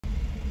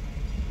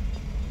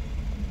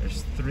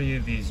There's 3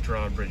 of these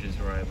drawbridges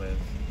where I live.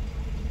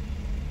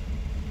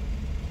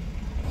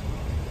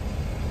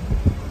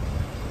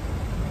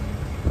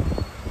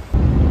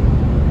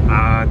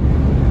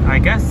 I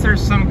guess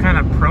there's some kind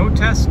of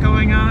protest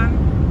going on.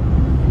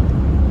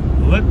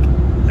 Look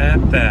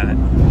at that.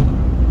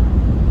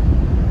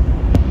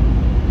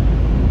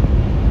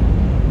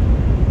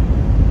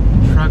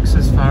 Trucks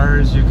as far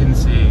as you can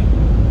see.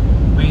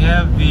 We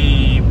have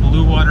the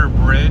Blue Water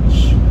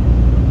Bridge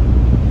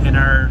in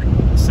our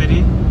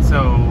city,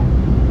 so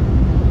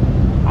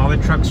all the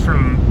trucks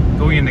from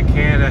going into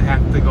Canada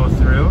have to go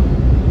through.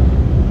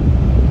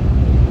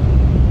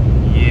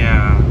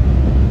 Yeah.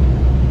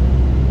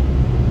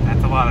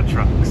 That's a lot of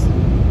trucks.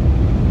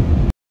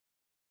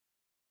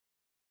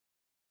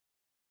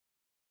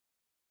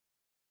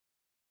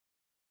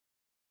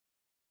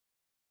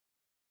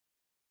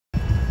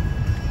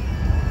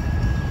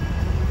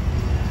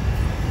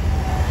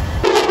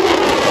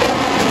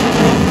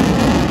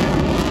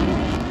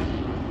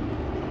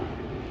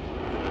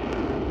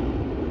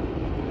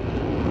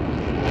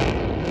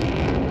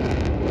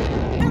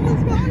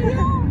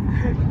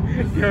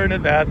 You're in the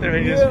bathroom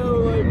and you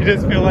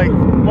just feel like,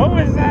 what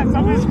was that?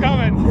 Something's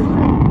coming.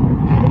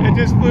 It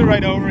just flew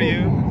right over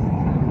you.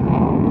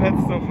 That's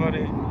so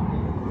funny.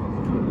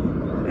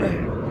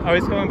 Oh,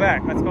 he's coming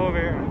back. Let's go over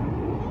here.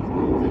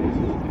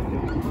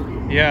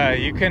 Yeah,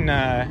 you can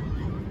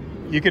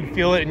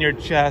feel it in your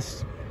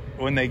chest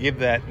when they give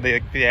that the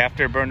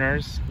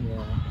afterburners.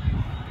 Yeah.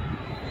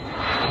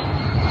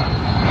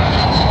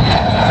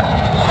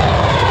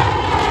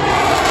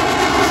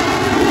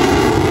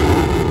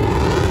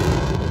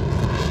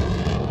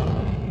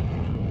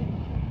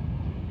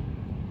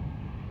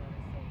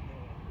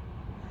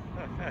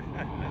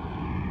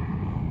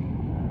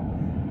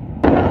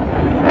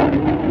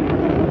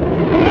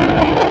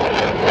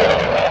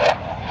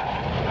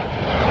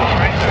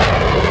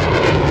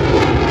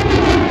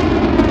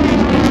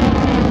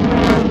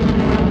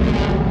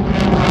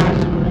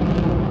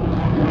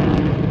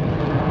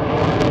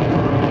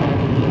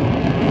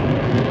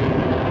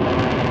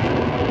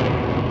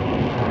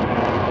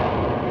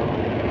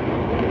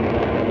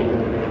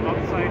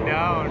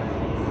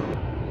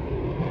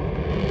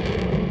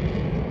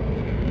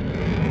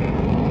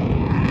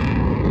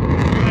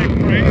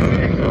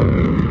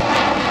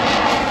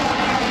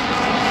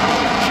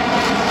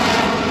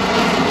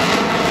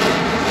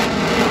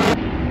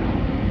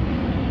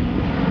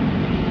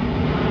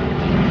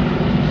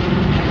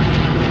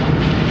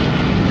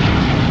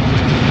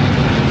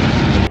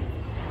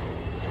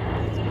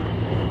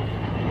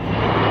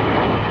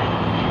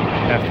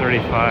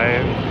 F-35,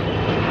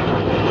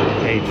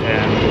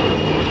 A-10,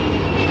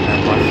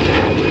 and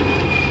Mustang.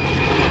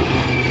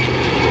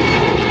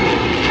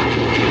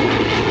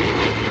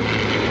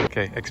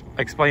 Okay,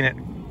 explain it.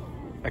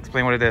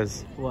 Explain what it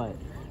is. What?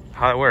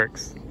 How it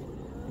works.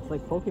 It's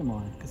like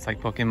Pokemon. It's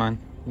like Pokemon?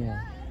 Yeah.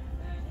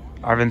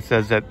 Arvin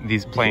says that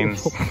these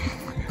planes... Are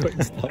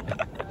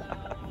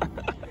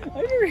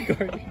you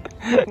recording?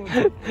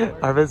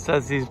 Arvin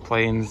says these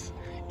planes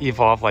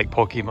evolve like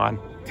Pokemon.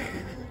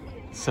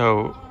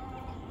 So...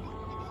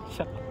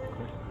 Shut up.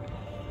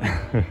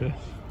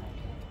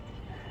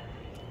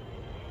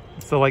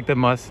 So like the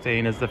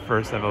Mustang is the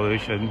first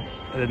evolution,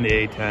 and then the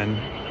A-10,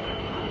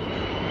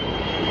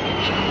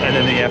 and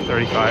then the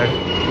F-35.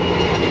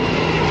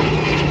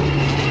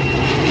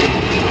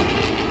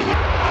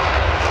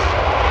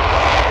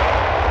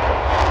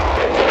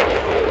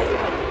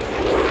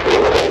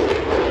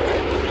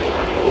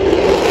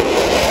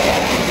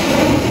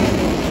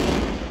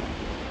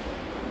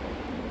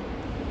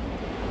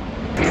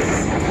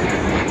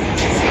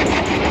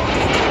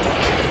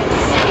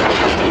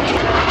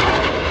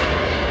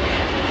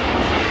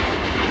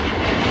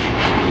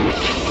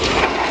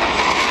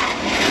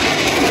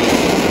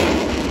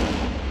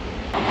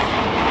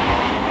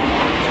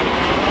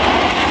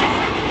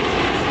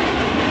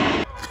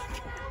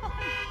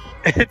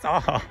 It's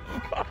off.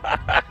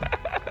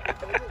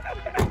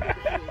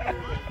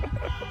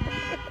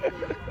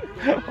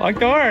 Lock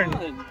the horn.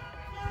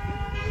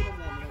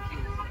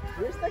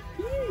 Where's the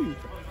key?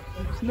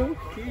 There's no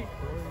key.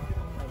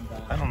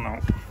 I don't know.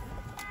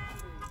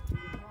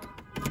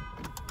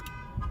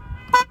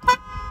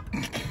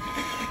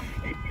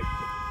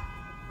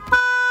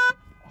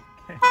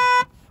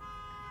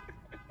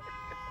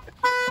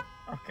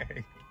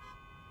 Okay.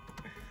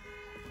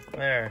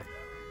 There.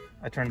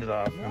 I turned it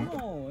off.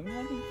 No, I'm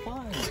having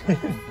fun. Oh,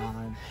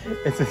 God.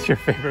 Is this your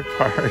favorite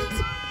part?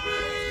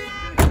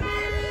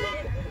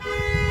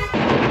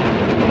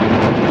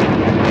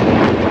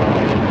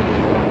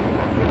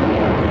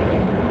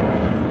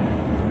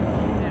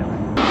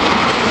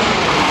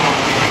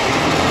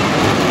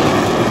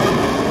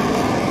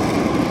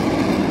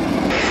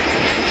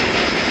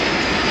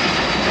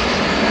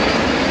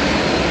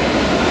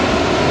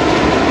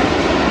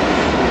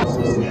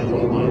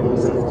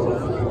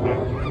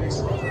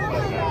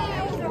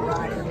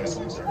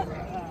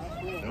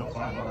 No,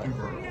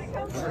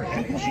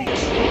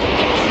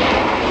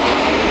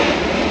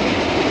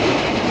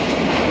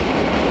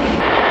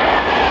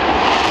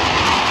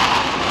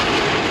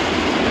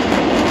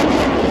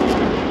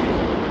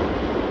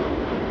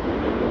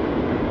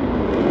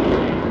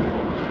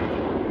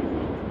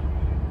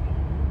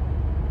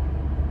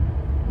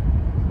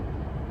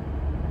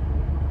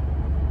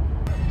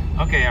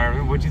 Okay,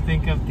 Arvin, what'd you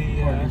think of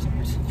the?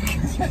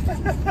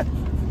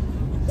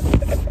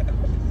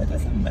 That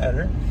doesn't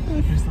matter.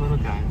 Just a little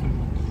guy.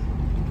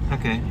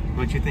 Okay,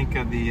 what'd you think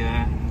of the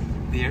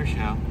air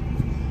show?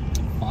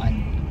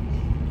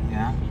 Fun.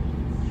 Yeah.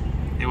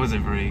 It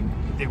wasn't great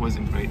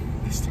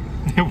this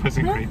time. It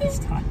wasn't great this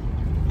time.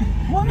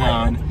 What?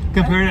 No,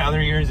 compared to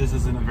other years, this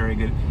isn't a very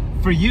good.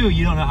 For you,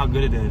 you don't know how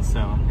good it is,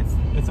 so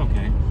it's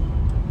okay.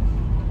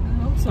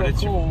 So but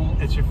it's cool.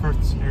 It's your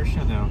first air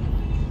show, though.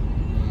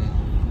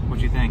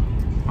 What'd you think?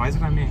 Why is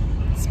it on me?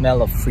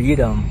 Smell of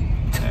freedom.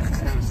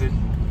 That was it.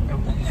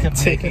 You kept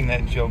taking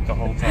that joke the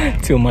whole time.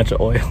 Too much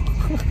oil.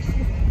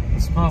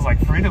 It smells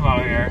like freedom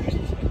out here.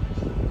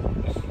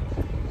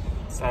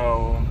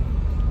 So,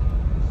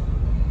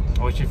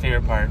 what's your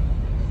favorite part?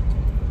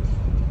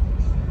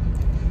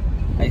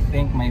 I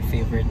think my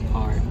favorite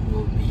part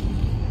will be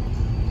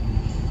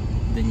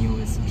the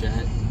newest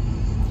jet.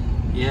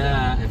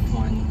 Yeah.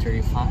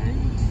 F-135.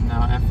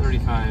 No,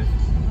 F-35.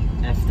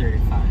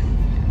 F-35.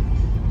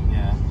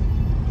 Yeah.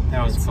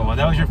 That was cool.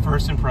 That was your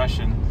first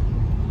impression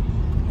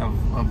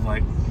of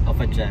like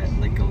of a jet,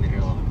 like a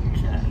literal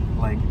jet.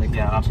 Like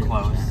yeah, a up legit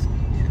close. jet.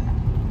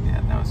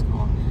 Yeah, that was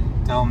cool.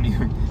 Tell them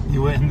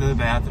you went into the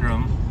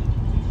bathroom.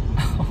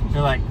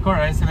 You're like,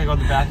 Corey, I said I go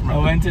to the bathroom. I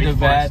went to the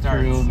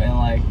bathroom and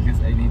like, because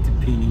I need to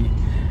pee,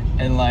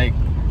 and like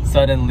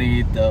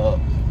suddenly the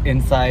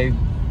inside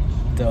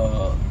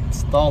the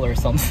stall or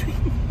something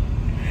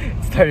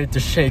started to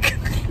shake.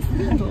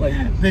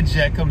 Like the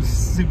jet comes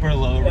super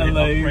low, right,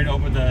 like, right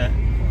over the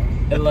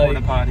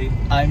porta potty.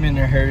 I'm in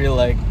a hurry,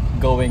 like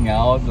going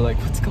out, like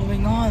what's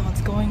going on?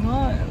 What's going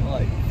on?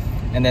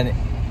 And then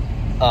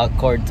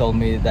Cord told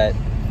me that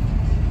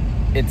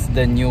it's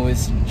the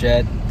newest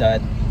jet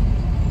that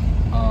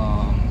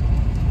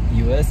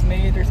US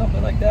made or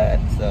something like that.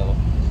 So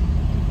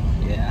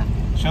yeah.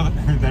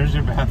 There's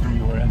your bathroom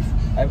you were in.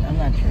 I'm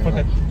not sure.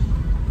 Okay.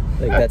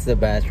 Like that's the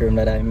bathroom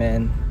that I'm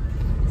in.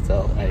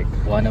 So like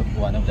one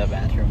of the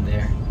bathroom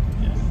there.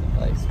 Yeah.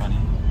 Like it's funny.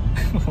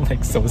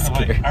 Like so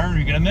scared. Like,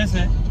 you're gonna miss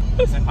it.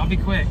 I said, I'll be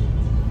quick.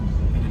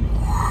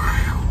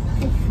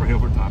 Right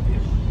over top of you.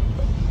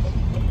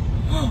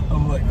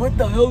 I'm like, what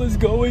the hell is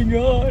going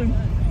on?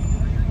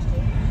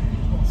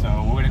 So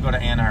we're gonna go to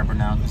Ann Arbor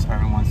now because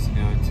Arvin wants to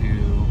go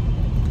to.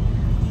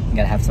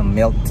 Gotta have some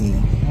milk tea.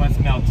 He wants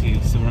milk tea,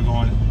 so we're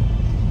going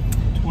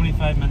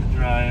 25-minute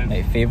drive.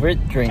 My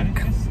favorite drink.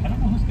 I don't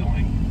know who's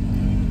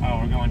going. Oh,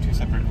 we're going two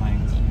separate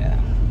lanes. Yeah.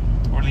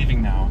 We're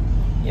leaving now.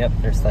 Yep,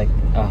 there's like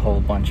a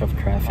whole bunch of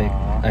traffic.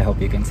 Aww. I hope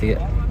you can see it.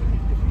 A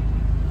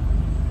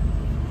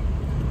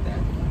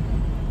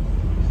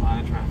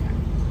lot of traffic.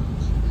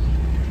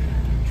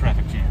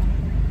 Traffic jam.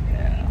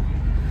 Yeah.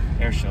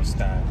 Airshow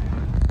style.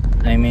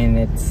 I mean,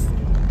 it's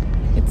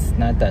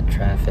not that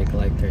traffic,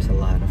 like there's a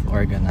lot of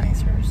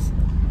organizers.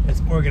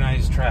 It's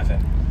organized traffic.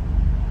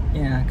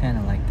 Yeah, kind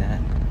of like that.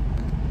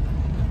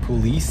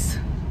 Police.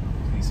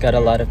 Got a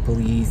lot of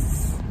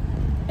police.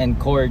 And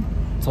Cord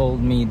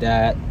told me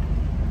that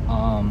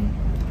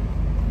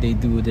they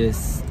do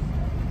this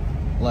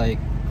like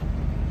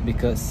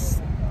because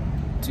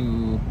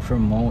to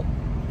promote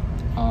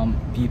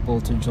people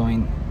to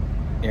join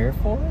Air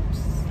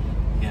Force.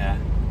 Yeah.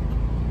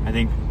 I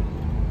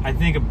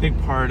think a big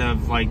part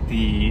of like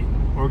the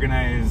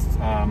organized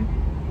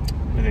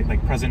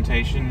like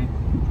presentation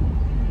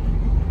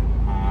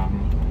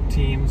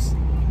teams,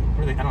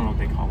 I don't know what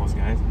they call those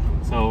guys.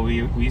 So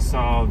we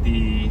saw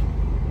the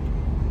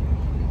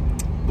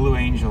Blue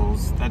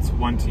Angels. That's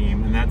one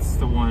team, and that's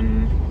the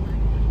one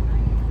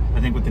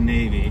I think with the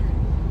Navy.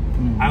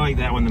 I like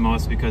that one the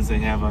most because they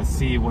have a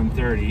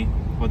C-130.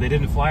 Well, they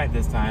didn't fly it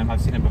this time.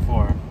 I've seen it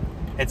before.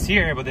 It's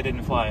here, but they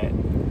didn't fly it.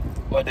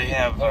 But they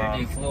have. Or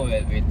they flew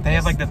it. They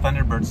have like the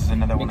Thunderbirds is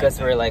another one. Because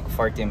we're like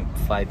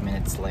 45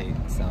 minutes late,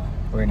 so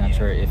we're not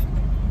sure if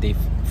they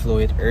flew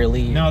it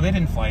early. No, they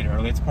didn't fly it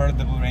early. It's part of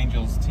the Blue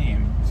Angels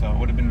team, so it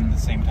would have been at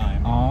the same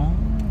time. Oh.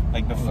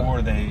 Like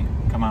before they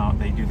come out,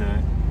 they do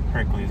the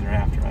Hercules or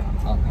after. I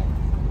don't know. Okay.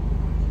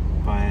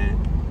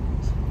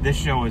 But this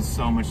show is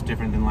so much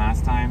different than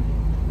last time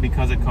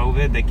because of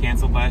COVID. They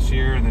canceled last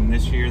year, and then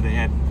this year they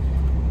had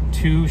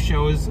 2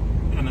 shows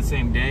on the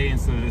same day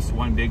instead of just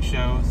one big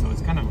show, so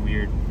it's kind of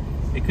weird.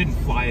 They couldn't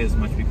fly as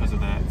much because of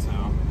that, so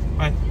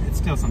but it's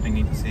still something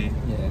neat to see.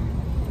 Yeah.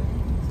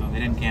 So they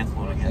didn't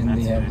cancel it again. And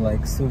That's they have good.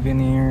 like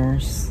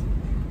souvenirs.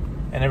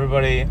 And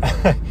everybody,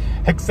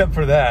 except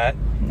for that,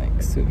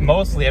 Like souvenirs.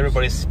 mostly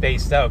everybody's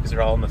spaced out because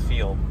they're all in the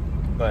field.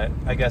 But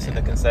I guess at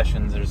the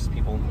concessions, there's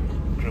people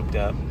grouped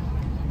up.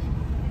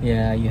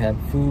 Yeah, you have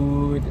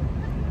food.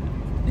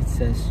 It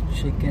says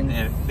chicken.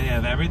 They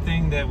have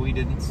everything that we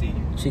didn't see.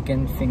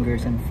 Chicken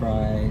fingers and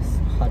fries,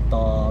 hot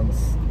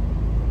dogs,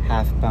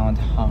 half-pound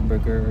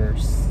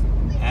hamburgers.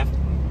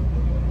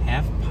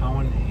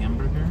 Half-pound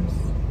hamburgers?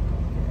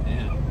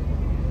 Yeah.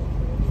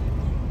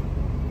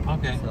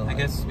 Okay, So, I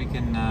guess we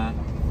can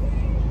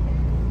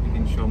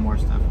show more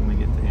stuff when we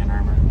get to Ann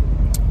Arbor.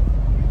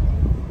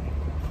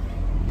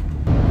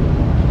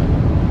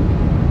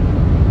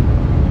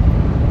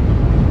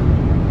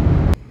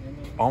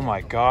 Oh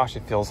my gosh,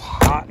 it feels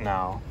hot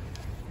now.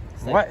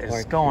 What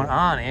is going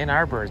on? Ann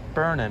Arbor is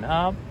burning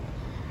up.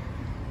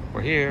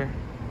 We're here.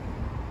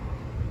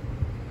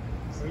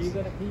 Where are you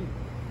gonna pee?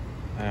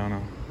 I don't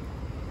know.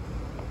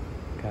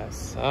 Got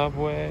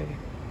Subway.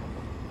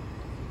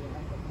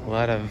 A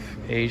lot of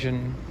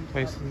Asian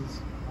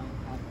places.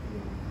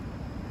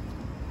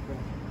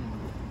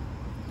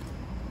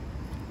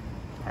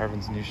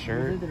 Arvin's new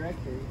shirt.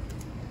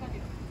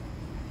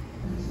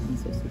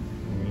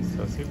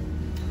 Miso soup.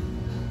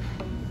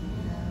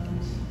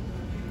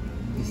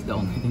 It's the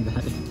only thing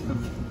that is.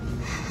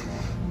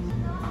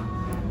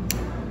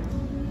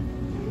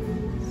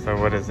 So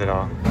what is it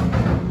all?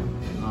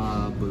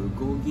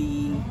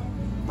 Bulgogi,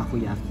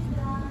 takoyaki.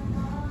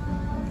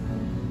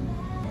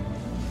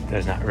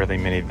 There's not really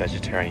many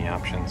vegetarian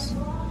options.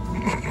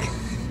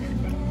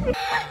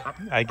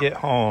 I get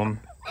home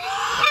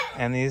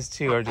and these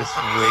two are just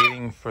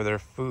waiting for their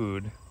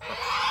food.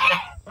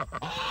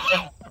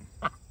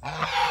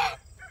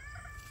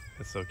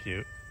 That's so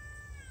cute.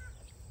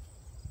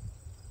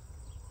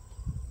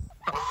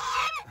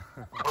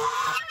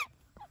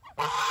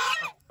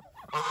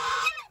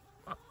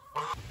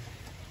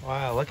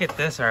 Wow, look at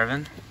this,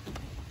 Arvin.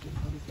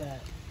 What is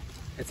that?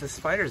 It's a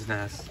spider's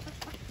nest.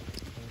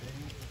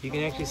 You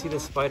can actually see the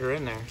spider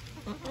in there.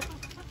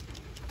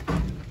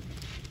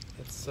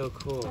 It's so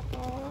cool.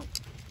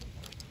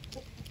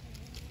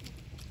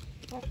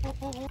 Look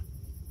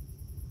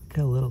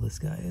how little this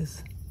guy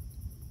is.